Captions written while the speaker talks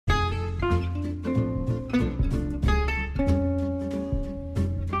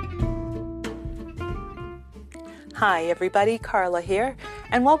Hi everybody, Carla here,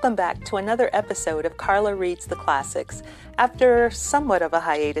 and welcome back to another episode of Carla Reads the Classics. After somewhat of a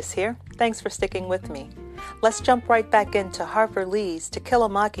hiatus here, thanks for sticking with me. Let's jump right back into Harper Lee's To Kill a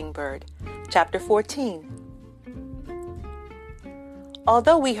Mockingbird, Chapter 14.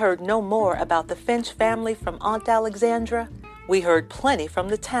 Although we heard no more about the Finch family from Aunt Alexandra, we heard plenty from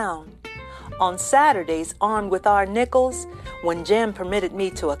the town. On Saturdays, armed with our nickels, when Jim permitted me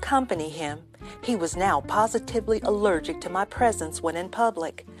to accompany him, he was now positively allergic to my presence when in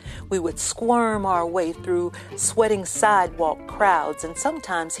public. We would squirm our way through sweating sidewalk crowds and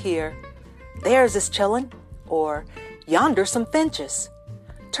sometimes hear, "There's is chillin'," or "Yonder's some finches."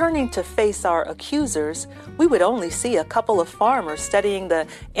 Turning to face our accusers, we would only see a couple of farmers studying the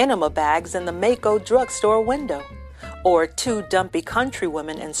enema bags in the Mako drugstore window, or two dumpy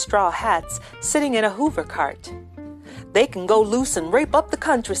countrywomen in straw hats sitting in a Hoover cart. "They can go loose and rape up the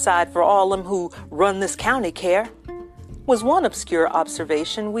countryside for all them who run this county care," was one obscure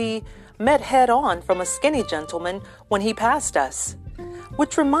observation we met head-on from a skinny gentleman when he passed us,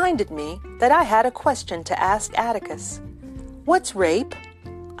 which reminded me that I had a question to ask Atticus. "What's rape?"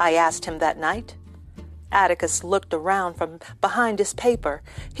 I asked him that night. Atticus looked around from behind his paper.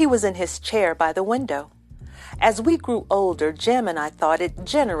 He was in his chair by the window. As we grew older, Jim and I thought it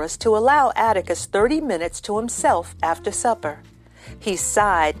generous to allow Atticus 30 minutes to himself after supper. He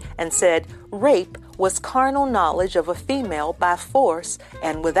sighed and said rape was carnal knowledge of a female by force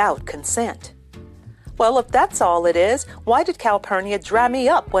and without consent. "Well, if that's all it is, why did Calpurnia dry me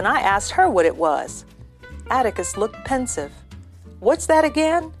up when I asked her what it was?" Atticus looked pensive. "What's that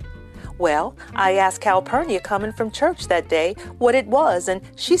again?" "Well, I asked Calpurnia coming from church that day what it was, and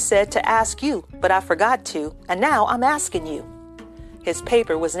she said to ask you, but I forgot to, and now I'm asking you." His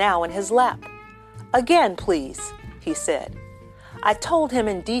paper was now in his lap. "Again, please," he said. I told him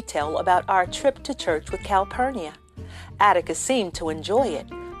in detail about our trip to church with Calpurnia. Atticus seemed to enjoy it,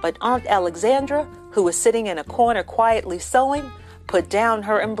 but Aunt Alexandra, who was sitting in a corner quietly sewing, put down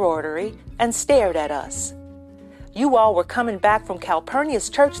her embroidery and stared at us. "You all were coming back from Calpurnia's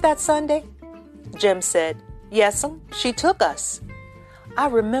church that Sunday?" Jim said, "Yes'm, she took us." I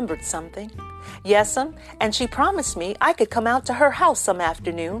remembered something. "Yes'm, and she promised me I could come out to her house some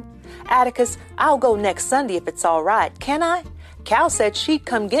afternoon. Atticus, I'll go next Sunday if it's all right, can I? Cal said she'd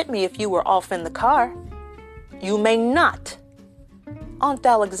come get me if you were off in the car." "You may not." Aunt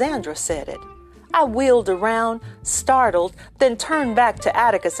Alexandra said it. I wheeled around, startled, then turned back to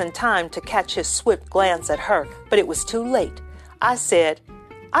Atticus in time to catch his swift glance at her, but it was too late. I said,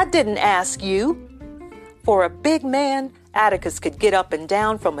 "I didn't ask you." For a big man, Atticus could get up and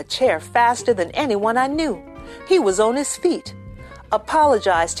down from a chair faster than anyone I knew. He was on his feet.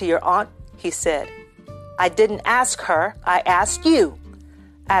 "Apologize to your aunt," he said. "I didn't ask her, I asked you."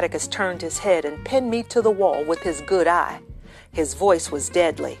 Atticus turned his head and pinned me to the wall with his good eye. His voice was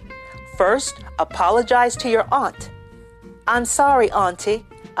deadly. "First, apologize to your aunt." "I'm sorry, Auntie,"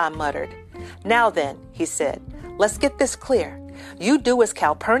 I muttered. "Now then," he said, "let's get this clear. You do as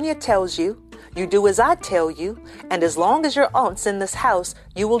Calpurnia tells you, you do as I tell you, and as long as your aunt's in this house,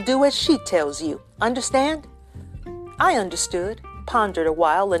 you will do as she tells you. Understand?" I understood, pondered a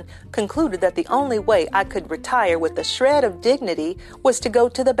while, and concluded that the only way I could retire with a shred of dignity was to go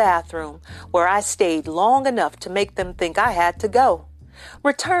to the bathroom, where I stayed long enough to make them think I had to go.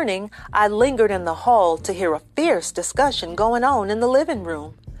 Returning, I lingered in the hall to hear a fierce discussion going on in the living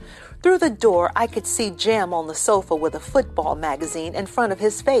room. Through the door, I could see Jim on the sofa with a football magazine in front of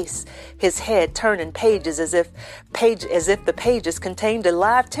his face, his head turning pages as if the pages contained a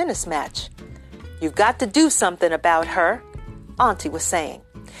live tennis match. "You've got to do something about her," Auntie was saying.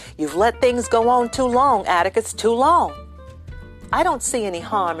 "You've let things go on too long, Atticus, too long." "I don't see any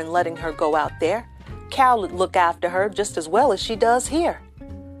harm in letting her go out there. Cal would look after her just as well as she does here."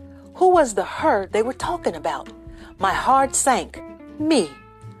 Who was the her they were talking about? My heart sank. Me.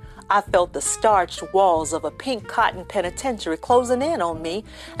 I felt the starched walls of a pink cotton penitentiary closing in on me,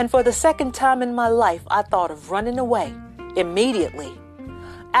 and for the second time in my life I thought of running away. Immediately.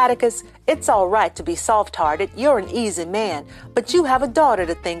 "Atticus, it's all right to be soft-hearted. You're an easy man, but you have a daughter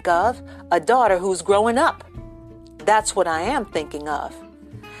to think of, a daughter who's growing up." "That's what I am thinking of."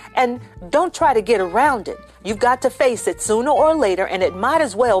 "And don't try to get around it. You've got to face it sooner or later, and it might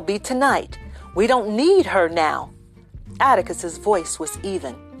as well be tonight. We don't need her now." Atticus's voice was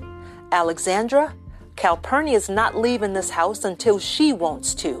even. "Alexandra, Calpurnia's not leaving this house until she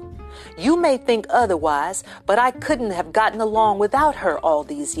wants to. You may think otherwise, but I couldn't have gotten along without her all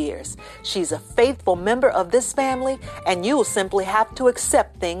these years. She's a faithful member of this family, and you'll simply have to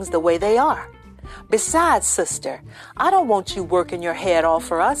accept things the way they are. Besides, sister, I don't want you working your head off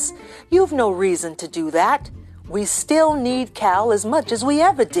for us. You've no reason to do that. We still need Cal as much as we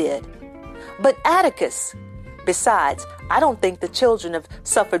ever did. But Atticus, besides, I don't think the children have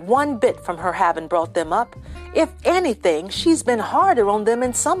suffered one bit from her having brought them up. If anything, she's been harder on them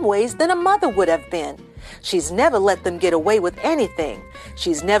in some ways than a mother would have been. She's never let them get away with anything.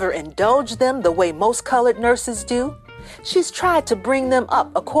 She's never indulged them the way most colored nurses do. She's tried to bring them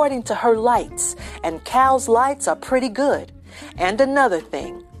up according to her lights, and Cal's lights are pretty good. And another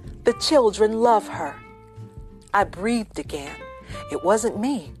thing, the children love her. I breathed again. It wasn't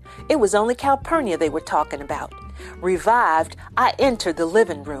me. It was only Calpurnia they were talking about. Revived, I entered the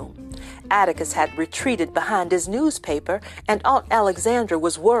living room. Atticus had retreated behind his newspaper, and Aunt Alexandra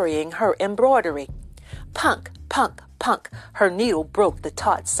was worrying her embroidery. Punk, punk, punk, her needle broke the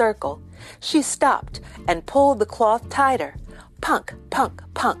taut circle. She stopped and pulled the cloth tighter. Punk, punk,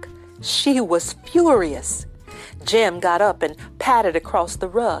 punk. She was furious. Jim got up and patted across the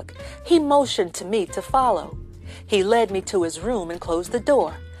rug. He motioned to me to follow. He led me to his room and closed the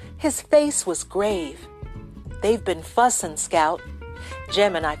door. His face was grave. They've been fussing, Scout.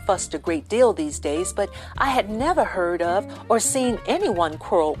 Jim and I fussed a great deal these days, but I had never heard of or seen anyone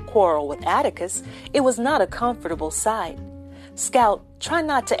quarrel with Atticus. It was not a comfortable sight. Scout, try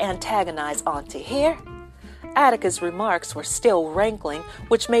not to antagonize Auntie, hear? Atticus' remarks were still rankling,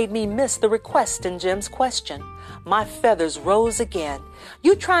 which made me miss the request in Jim's question. My feathers rose again.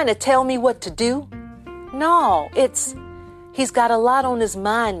 You trying to tell me what to do? No, he's got a lot on his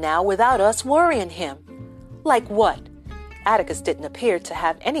mind now without us worrying him. Like what? Atticus didn't appear to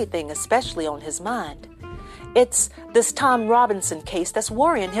have anything especially on his mind. It's this Tom Robinson case that's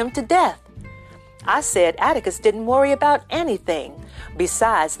worrying him to death. I said Atticus didn't worry about anything.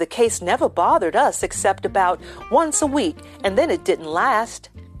 Besides, the case never bothered us except about once a week, and then it didn't last.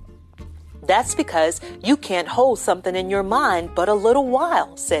 That's because you can't hold something in your mind but a little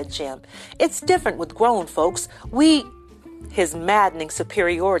while, said Jim. It's different with grown folks. His maddening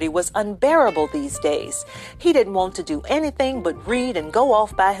superiority was unbearable these days. He didn't want to do anything but read and go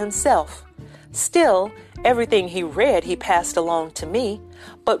off by himself. Still, everything he read he passed along to me,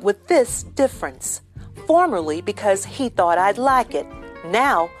 but with this difference. Formerly because he thought I'd like it.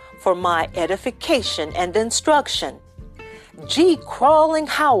 Now for my edification and instruction. Gee, crawling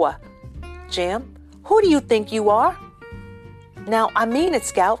howa. Jim, who do you think you are? Now, I mean it,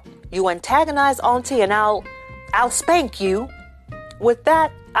 Scout. You antagonize Auntie and I'll spank you. With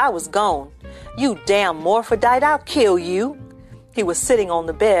that, I was gone. You damn morphodite, I'll kill you. He was sitting on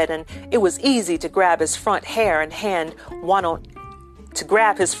the bed, and it was easy to grab his front hair and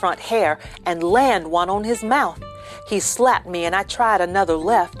land one on his mouth. He slapped me, and I tried another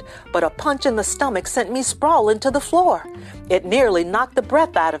left, but a punch in the stomach sent me sprawling to the floor. It nearly knocked the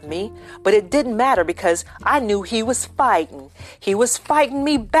breath out of me, but it didn't matter because I knew he was fighting. He was fighting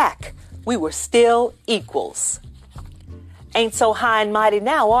me back. We were still equals. Ain't so high and mighty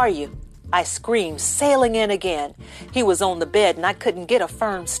now, are you? I screamed, sailing in again. He was on the bed and I couldn't get a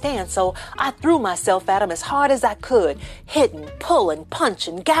firm stand, so I threw myself at him as hard as I could, hitting, pulling,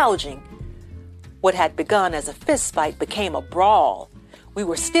 punching, gouging. What had begun as a fist fight became a brawl. We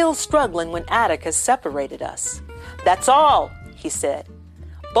were still struggling when Atticus separated us. That's all, he said.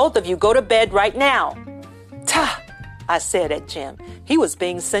 Both of you go to bed right now. Ta! I said at Jim. He was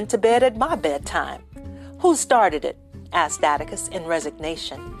being sent to bed at my bedtime. Who started it? Asked Atticus in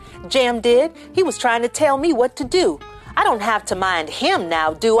resignation. Jim did. He was trying to tell me what to do. I don't have to mind him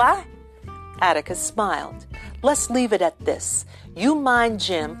now, do I? Atticus smiled. Let's leave it at this. You mind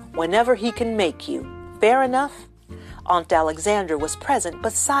Jim whenever he can make you. Fair enough? Aunt Alexandra was present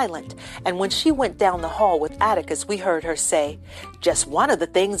but silent, and when she went down the hall with Atticus, we heard her say, "Just one of the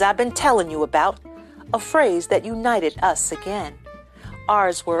things I've been telling you about," a phrase that united us again.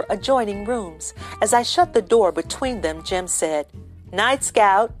 Ours were adjoining rooms. As I shut the door between them, Jim said, "Night,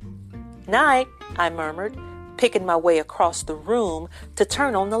 Scout." "Night," I murmured, picking my way across the room to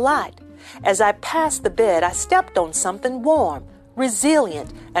turn on the light. As I passed the bed, I stepped on something warm,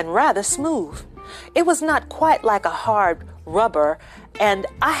 resilient, and rather smooth. It was not quite like a hard rubber, and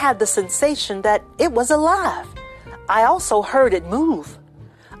I had the sensation that it was alive. I also heard it move.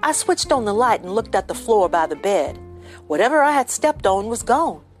 I switched on the light and looked at the floor by the bed. Whatever I had stepped on was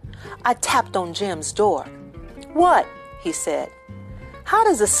gone. I tapped on Jim's door. "What?" he said. "How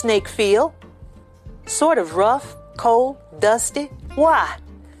does a snake feel?" "Sort of rough, cold, dusty." "Why?"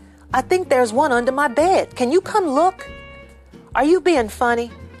 "I think there's one under my bed. Can you come look?" "Are you being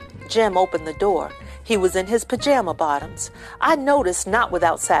funny?" Jim opened the door. He was in his pajama bottoms. I noticed, not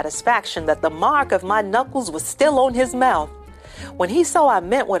without satisfaction, that the mark of my knuckles was still on his mouth. When he saw I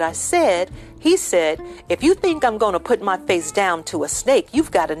meant what I said, he said, "If you think I'm going to put my face down to a snake,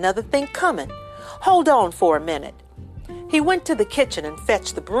 you've got another thing coming. Hold on for a minute." He went to the kitchen and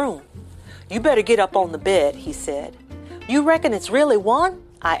fetched the broom. "You better get up on the bed," he said. "You reckon it's really one?"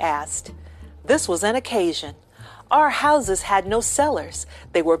 I asked. This was an occasion. Our houses had no cellars.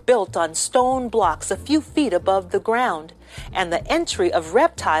 They were built on stone blocks a few feet above the ground, and the entry of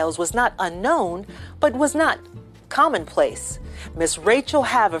reptiles was not unknown, but was not commonplace. Miss Rachel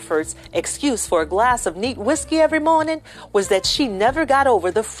Haverford's excuse for a glass of neat whiskey every morning was that she never got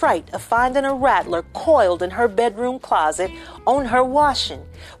over the fright of finding a rattler coiled in her bedroom closet on her washing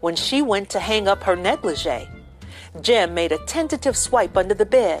when she went to hang up her negligee. Jem made a tentative swipe under the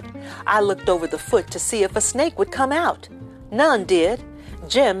bed. I looked over the foot to see if a snake would come out. None did.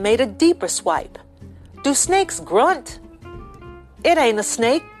 Jem made a deeper swipe. "Do snakes grunt?" "It ain't a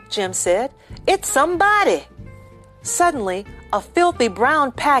snake," Jem said. "It's somebody." Suddenly, a filthy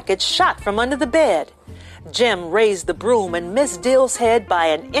brown package shot from under the bed. Jem raised the broom and missed Dill's head by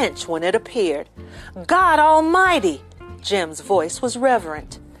an inch when it appeared. "God Almighty!" Jem's voice was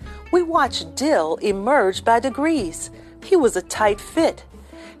reverent. We watched Dill emerge by degrees. He was a tight fit.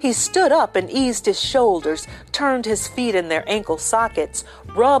 He stood up and eased his shoulders, turned his feet in their ankle sockets,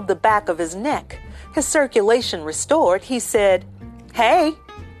 rubbed the back of his neck. His circulation restored, he said, "Hey."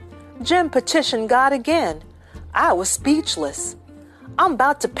 Jem petitioned God again. I was speechless. "I'm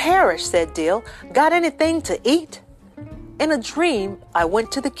about to perish," said Dill. "Got anything to eat?" In a dream, I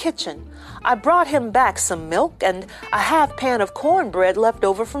went to the kitchen. I brought him back some milk and a half pan of cornbread left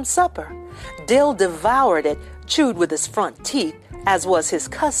over from supper. Dill devoured it, chewed with his front teeth, as was his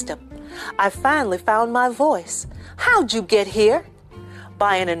custom. I finally found my voice. "How'd you get here?"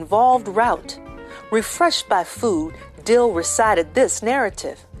 By an involved route. Refreshed by food, Dill recited this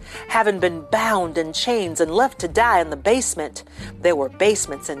narrative. Having been bound in chains and left to die in the basement, there were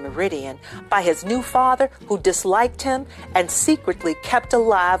basements in Meridian, by his new father who disliked him and secretly kept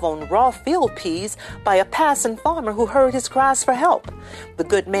alive on raw field peas by a passing farmer who heard his cries for help. The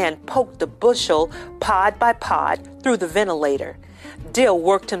good man poked the bushel, pod by pod, through the ventilator. Dill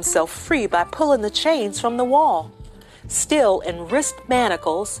worked himself free by pulling the chains from the wall. Still in wrist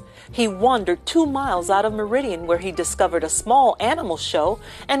manacles, he wandered 2 miles out of Meridian where he discovered a small animal show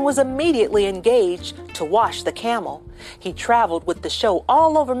and was immediately engaged to wash the camel. He traveled with the show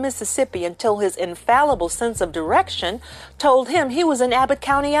all over Mississippi until his infallible sense of direction told him he was in Abbott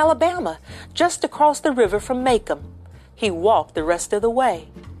County, Alabama, just across the river from Macomb. He walked the rest of the way.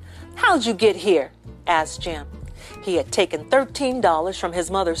 "How'd you get here?" asked Jem. He had taken $13 from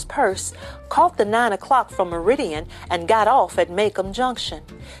his mother's purse, caught the 9 o'clock from Meridian, and got off at Macomb Junction.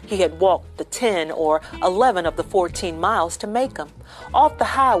 He had walked the 10 or 11 of the 14 miles to Macomb, off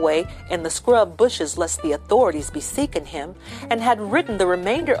the highway in the scrub bushes lest the authorities be seeking him, and had ridden the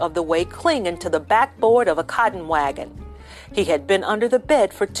remainder of the way clinging to the backboard of a cotton wagon. He had been under the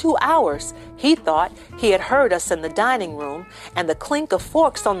bed for 2 hours. He thought he had heard us in the dining room, and the clink of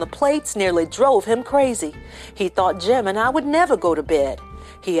forks on the plates nearly drove him crazy. He thought Jem and I would never go to bed.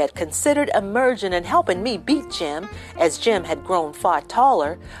 He had considered emerging and helping me beat Jem, as Jem had grown far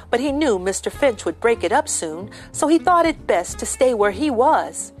taller, but he knew Mr. Finch would break it up soon, so he thought it best to stay where he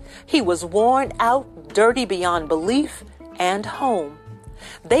was. He was worn out, dirty beyond belief, and home.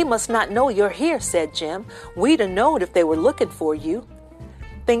 "They must not know you're here," said Jem. "We'd have known if they were looking for you."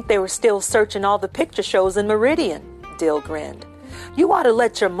 "Think they were still searching all the picture shows in Meridian," Dill grinned. "You ought to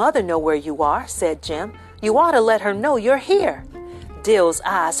let your mother know where you are," said Jem. "You ought to let her know you're here." Dill's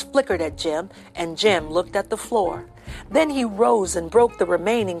eyes flickered at Jem, and Jem looked at the floor. Then he rose and broke the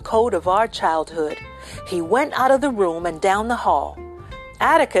remaining code of our childhood. He went out of the room and down the hall.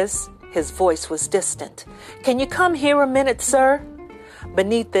 "Atticus," his voice was distant, "can you come here a minute, sir?"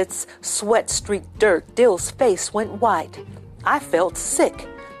 Beneath its sweat-streaked dirt, Dill's face went white. I felt sick.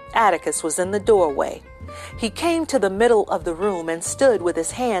 Atticus was in the doorway. He came to the middle of the room and stood with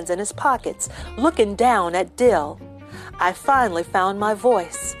his hands in his pockets, looking down at Dill. I finally found my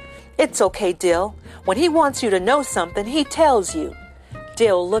voice. "It's okay, Dill. When he wants you to know something, he tells you."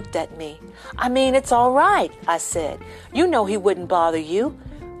 Dill looked at me. "I mean, it's all right," I said. "You know he wouldn't bother you.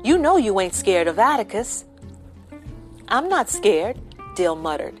 You know you ain't scared of Atticus." "I'm not scared," Dill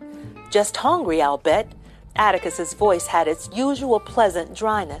muttered. "Just hungry, I'll bet." Atticus's voice had its usual pleasant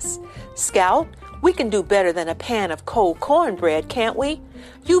dryness. "Scout, we can do better than a pan of cold cornbread, can't we?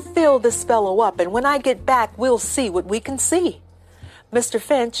 You fill this fellow up, and when I get back, we'll see what we can see." "Mr.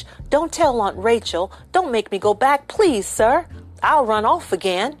 Finch, don't tell Aunt Rachel. Don't make me go back, please, sir. I'll run off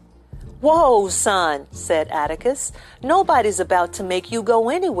again." "Whoa, son," said Atticus. "Nobody's about to make you go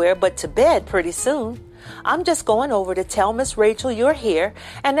anywhere but to bed pretty soon. I'm just going over to tell Miss Rachel you're here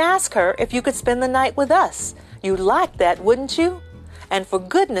and ask her if you could spend the night with us. You'd like that, wouldn't you?" And for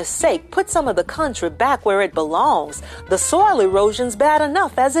goodness sake, put some of the country back where it belongs. The soil erosion's bad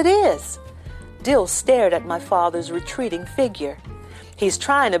enough as it is." Dill stared at my father's retreating figure. "He's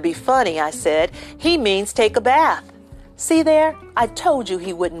trying to be funny," I said. "He means take a bath." "See there? I told you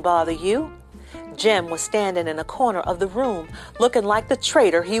he wouldn't bother you." Jim was standing in a corner of the room, looking like the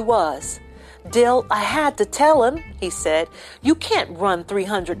traitor he was. "Dill, I had to tell him," he said. "You can't run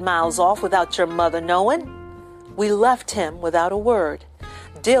 300 miles off without your mother knowing." We left him without a word.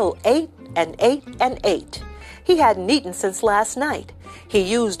 Dill ate and ate and ate. He hadn't eaten since last night. He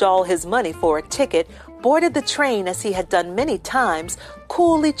used all his money for a ticket, boarded the train as he had done many times,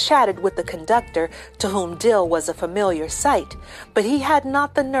 coolly chatted with the conductor, to whom Dill was a familiar sight, but he had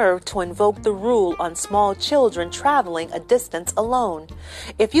not the nerve to invoke the rule on small children traveling a distance alone.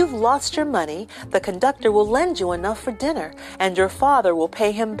 If you've lost your money, the conductor will lend you enough for dinner, and your father will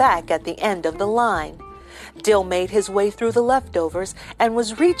pay him back at the end of the line. Dill made his way through the leftovers and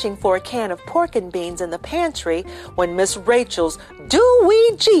was reaching for a can of pork and beans in the pantry when Miss Rachel's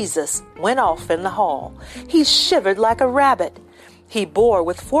 "Do-wee Jesus" went off in the hall. He shivered like a rabbit. He bore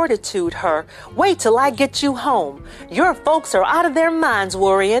with fortitude her "Wait till I get you home. Your folks are out of their minds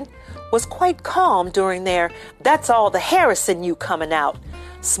worrying," was quite calm during their "That's all the Harrison you coming out,"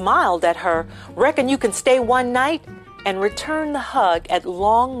 smiled at her "Reckon you can stay one night," and returned the hug at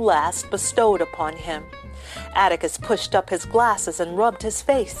long last bestowed upon him. Atticus pushed up his glasses and rubbed his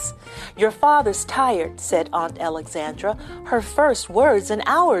face. "Your father's tired," said Aunt Alexandra, her first words in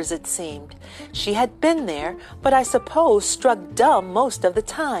hours, it seemed. She had been there, but I suppose struck dumb most of the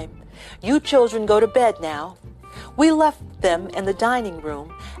time. "You children go to bed now." We left them in the dining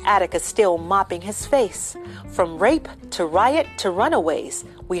room, Atticus still mopping his face. From rape to riot to runaways,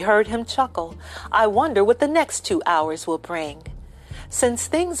 we heard him chuckle. I wonder what the next 2 hours will bring. Since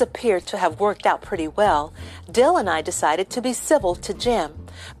things appeared to have worked out pretty well, Dill and I decided to be civil to Jim.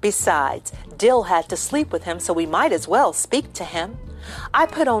 Besides, Dill had to sleep with him, so we might as well speak to him. I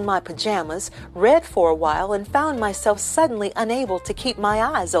put on my pajamas, read for a while, and found myself suddenly unable to keep my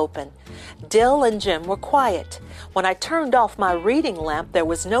eyes open. Dill and Jim were quiet. When I turned off my reading lamp, there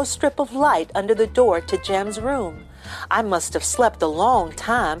was no strip of light under the door to Jim's room. I must have slept a long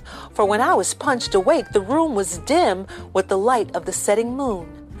time, for when I was punched awake, the room was dim with the light of the setting moon.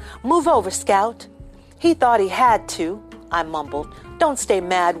 "Move over, Scout." "He thought he had to," I mumbled. "Don't stay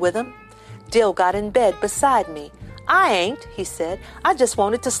mad with him." Dill got in bed beside me. "I ain't," he said. "I just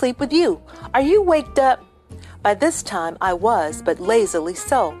wanted to sleep with you. Are you waked up?" By this time I was, but lazily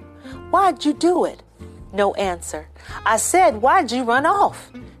so. "Why'd you do it?" No answer. I said, "Why'd you run off?"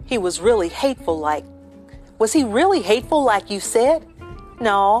 He was really hateful like. "Was he really hateful like you said?"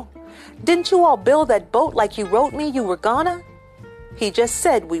 "No." "Didn't you all build that boat like you wrote me you were gonna?" "He just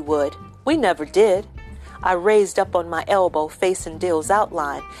said we would. We never did." I raised up on my elbow, facing Dill's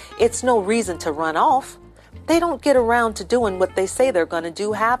outline. "It's no reason to run off. They don't get around to doing what they say they're going to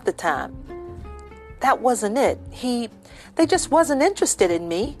do half the time." "That wasn't it. They just wasn't interested in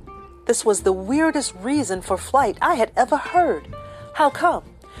me." This was the weirdest reason for flight I had ever heard. "How come?"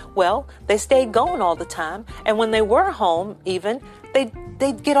 "Well, they stayed going all the time, and when they were home, even,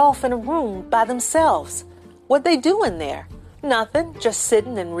 they'd get off in a room by themselves." "What'd they do in there?" "Nothing, just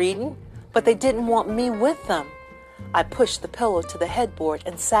sitting and reading. But they didn't want me with them." I pushed the pillow to the headboard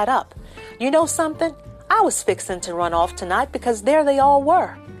and sat up. "You know something? I was fixing to run off tonight because there they all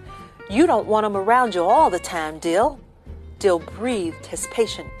were." "You don't want 'em around you all the time, Dill." Dill breathed his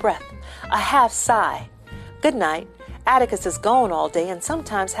patient breath, a half sigh. "Good night. Atticus is gone all day and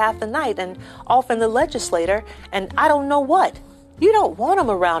sometimes half the night and off in the legislature and I don't know what. You don't want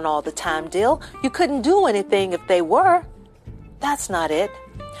 'em around all the time, Dill. You couldn't do anything if they were." "That's not it."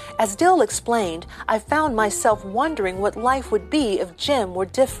 As Dill explained, I found myself wondering what life would be if Jim were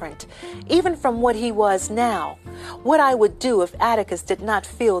different, even from what he was now. What I would do if Atticus did not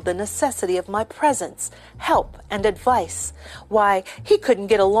feel the necessity of my presence, help, and advice. Why, he couldn't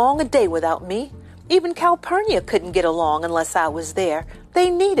get along a day without me. Even Calpurnia couldn't get along unless I was there. They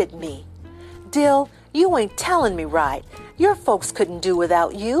needed me. "Dill, you ain't telling me right. Your folks couldn't do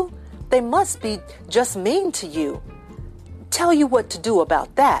without you. They must be just mean to you." "Tell you what to do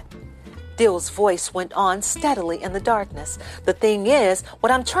about that." Dill's voice went on steadily in the darkness. "The thing is,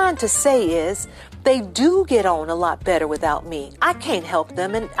 what I'm trying to say is, they do get on a lot better without me. I can't help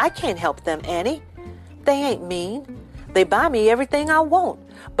them, and I can't help them, Annie. They ain't mean. They buy me everything I want,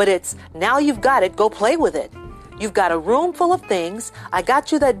 but it's, now you've got it, go play with it. You've got a room full of things. I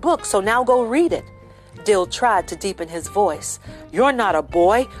got you that book, so now go read it." Dill tried to deepen his voice. "You're not a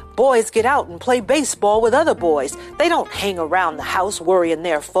boy. Boys get out and play baseball with other boys. They don't hang around the house worrying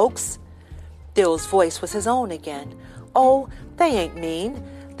their folks." Dill's voice was his own again. Oh, they ain't mean.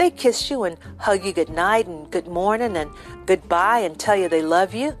 They kiss you and hug you good night and good morning and goodbye and tell you they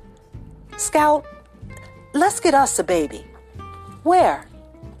love you. Scout, let's get us a baby. Where?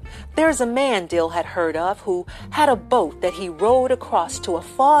 There's a man Dill had heard of who had a boat that he rowed across to a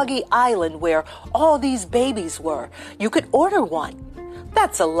foggy island where all these babies were. You could order one.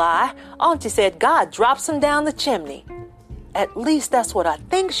 That's a lie. Auntie said God drops them down the chimney. At least that's what I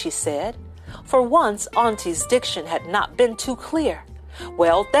think she said. For once, Auntie's diction had not been too clear.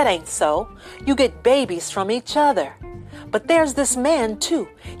 Well, that ain't so. You get babies from each other. But there's this man, too.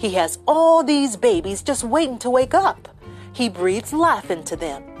 He has all these babies just waiting to wake up. He breathes life into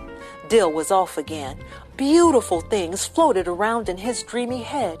them. Dill was off again. Beautiful things floated around in his dreamy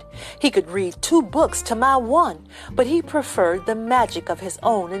head. He could read 2 books to my 1, but he preferred the magic of his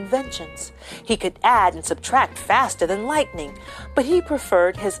own inventions. He could add and subtract faster than lightning, but he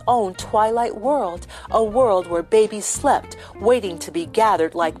preferred his own twilight world, a world where babies slept, waiting to be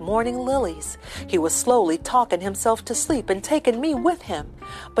gathered like morning lilies. He was slowly talking himself to sleep and taking me with him.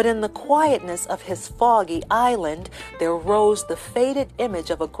 But in the quietness of his foggy island, there rose the faded image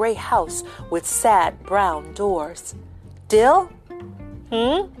of a gray house with sad brown doors. Dill?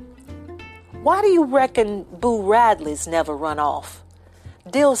 Why do you reckon Boo Radley's never run off?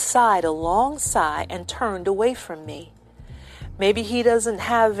 Dill sighed a long sigh and turned away from me. Maybe he doesn't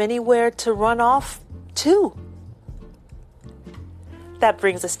have anywhere to run off to. That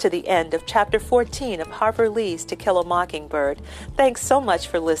brings us to the end of Chapter 14 of Harper Lee's To Kill a Mockingbird. Thanks so much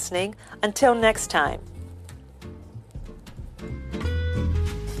for listening. Until next time.